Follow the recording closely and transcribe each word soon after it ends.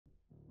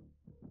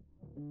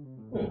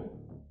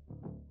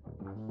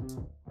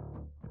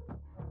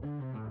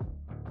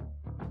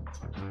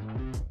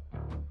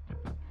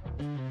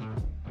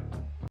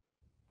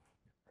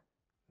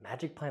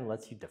Magicplan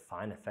lets you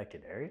define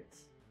affected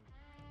areas?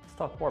 Let's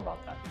talk more about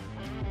that.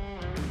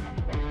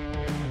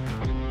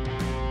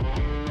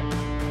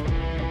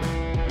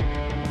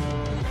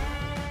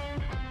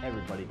 Hey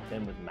everybody,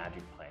 Ben with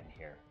magicplan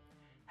here.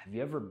 Have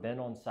you ever been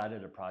on site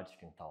at a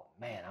project and thought,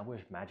 man, I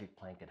wish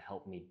magicplan could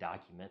help me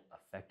document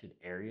affected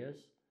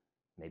areas?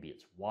 Maybe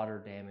it's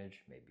water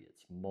damage, maybe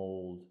it's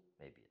mold,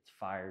 maybe it's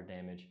fire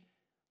damage.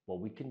 Well,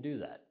 we can do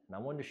that. And I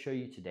wanted to show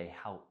you today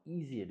how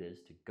easy it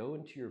is to go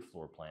into your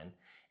floor plan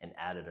and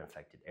add an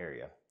affected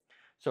area.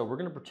 So we're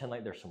gonna pretend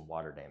like there's some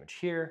water damage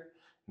here,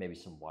 maybe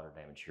some water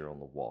damage here on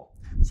the wall.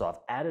 So I've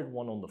added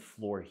one on the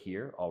floor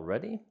here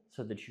already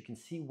so that you can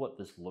see what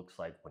this looks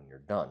like when you're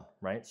done,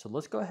 right? So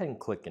let's go ahead and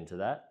click into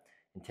that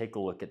and take a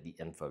look at the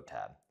info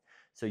tab.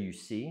 So you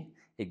see,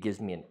 it gives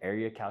me an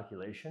area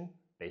calculation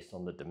based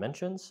on the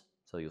dimensions.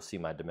 So you'll see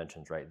my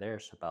dimensions right there.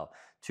 So about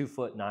 2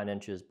 foot 9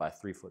 inches by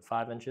 3 foot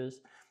 5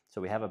 inches. So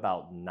we have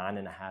about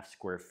 9.5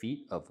 square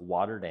feet of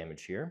water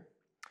damage here.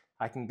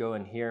 I can go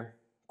in here,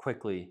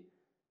 quickly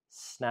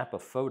snap a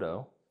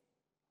photo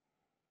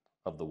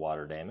of the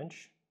water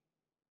damage,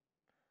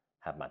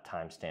 have my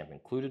timestamp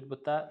included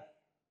with that.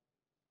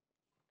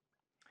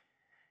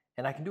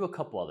 And I can do a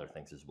couple other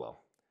things as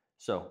well.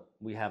 So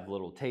we have a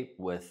little tape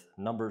with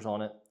numbers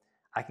on it.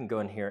 I can go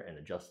in here and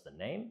adjust the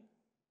name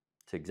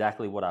to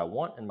exactly what I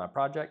want in my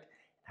project.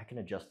 I can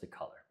adjust the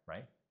color,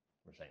 right?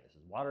 We're saying this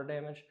is water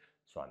damage,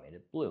 so I made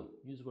it blue.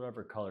 Use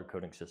whatever color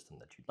coding system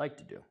that you'd like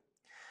to do.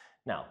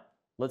 Now,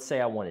 let's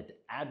say I wanted to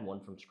add one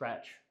from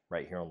scratch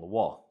right here on the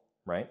wall,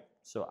 right?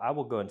 So I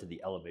will go into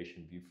the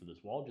elevation view for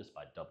this wall just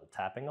by double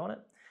tapping on it.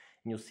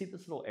 And you'll see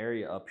this little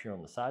area up here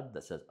on the side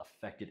that says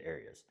affected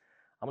areas.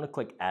 I'm gonna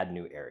click add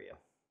new area.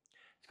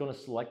 It's gonna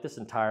select this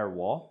entire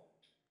wall.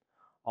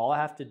 All I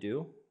have to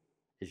do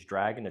is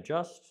drag and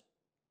adjust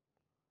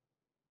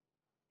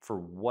for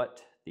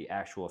what the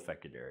actual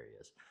affected area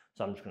is.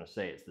 So I'm just gonna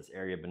say it's this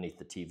area beneath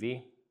the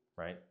TV,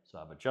 right? So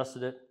I've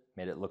adjusted it,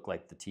 made it look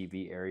like the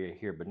TV area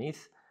here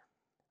beneath.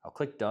 I'll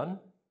click done.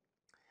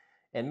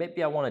 And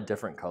maybe I want a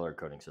different color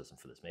coding system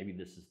for this. Maybe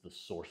this is the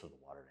source of the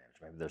water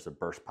damage. Maybe there's a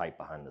burst pipe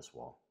behind this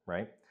wall,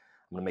 right?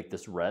 I'm gonna make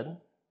this red.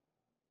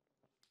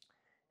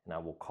 And I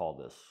will call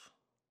this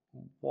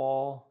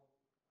wall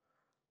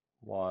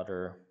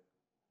water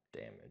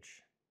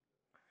damage.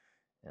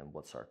 And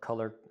what's our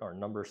color, our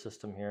number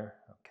system here?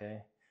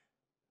 Okay,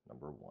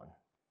 number 1,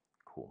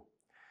 cool.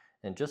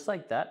 And just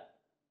like that,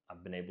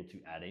 I've been able to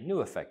add a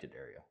new affected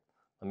area.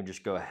 Let me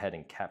just go ahead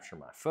and capture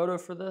my photo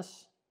for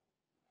this.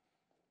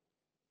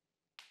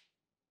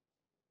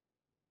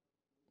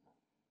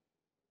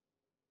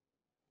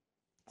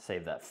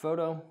 Save that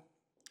photo.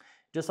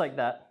 Just like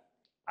that,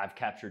 I've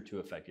captured 2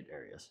 affected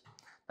areas.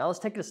 Now let's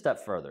take it a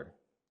step further.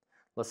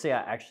 Let's say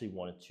I actually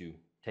wanted to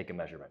take a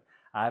measurement.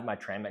 I have my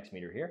Tramx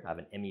meter here. I have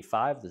an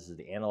ME5. This is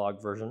the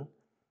analog version.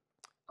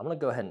 I'm gonna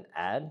go ahead and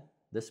add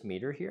this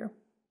meter here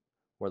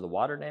where the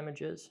water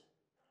damage is,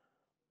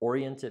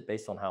 orient it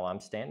based on how I'm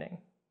standing.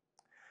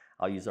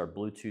 I'll use our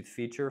Bluetooth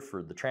feature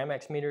for the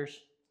Tramx meters.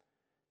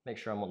 Make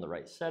sure I'm on the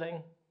right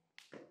setting.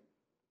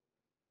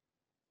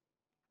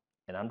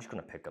 And I'm just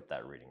gonna pick up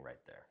that reading right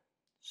there.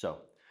 So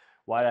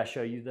why did I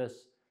show you this?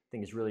 I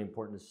think it's really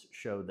important to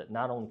show that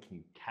not only can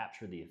you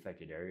capture the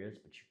affected areas,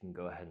 but you can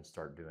go ahead and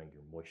start doing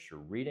your moisture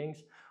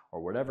readings or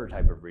whatever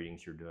type of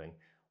readings you're doing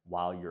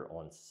while you're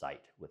on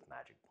site with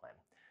magicplan.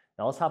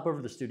 Now let's hop over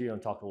to the studio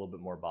and talk a little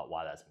bit more about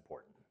why that's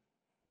important.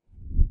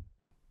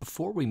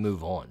 Before we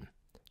move on,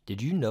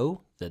 did you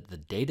know that the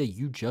data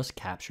you just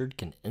captured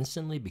can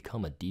instantly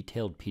become a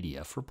detailed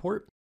PDF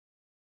report?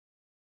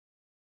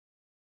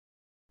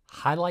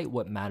 Highlight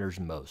what matters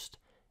most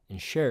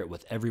and share it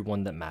with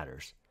everyone that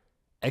matters.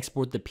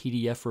 Export the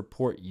PDF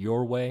report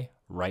your way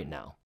right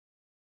now.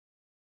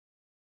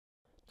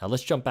 Now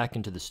let's jump back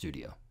into the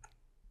studio.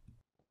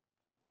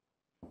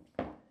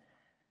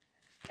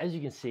 As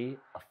you can see,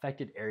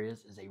 affected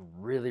areas is a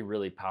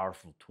really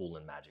powerful tool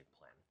in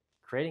magicplan.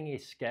 Creating a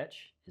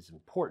sketch is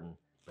important,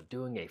 but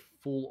doing a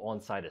full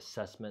on-site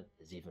assessment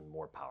is even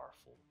more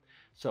powerful.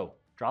 So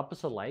drop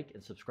us a like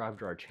and subscribe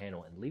to our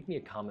channel and leave me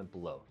a comment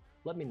below.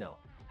 Let me know,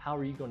 how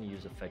are you going to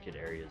use affected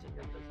areas in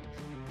your business?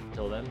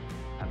 Until then,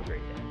 have a great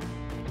day.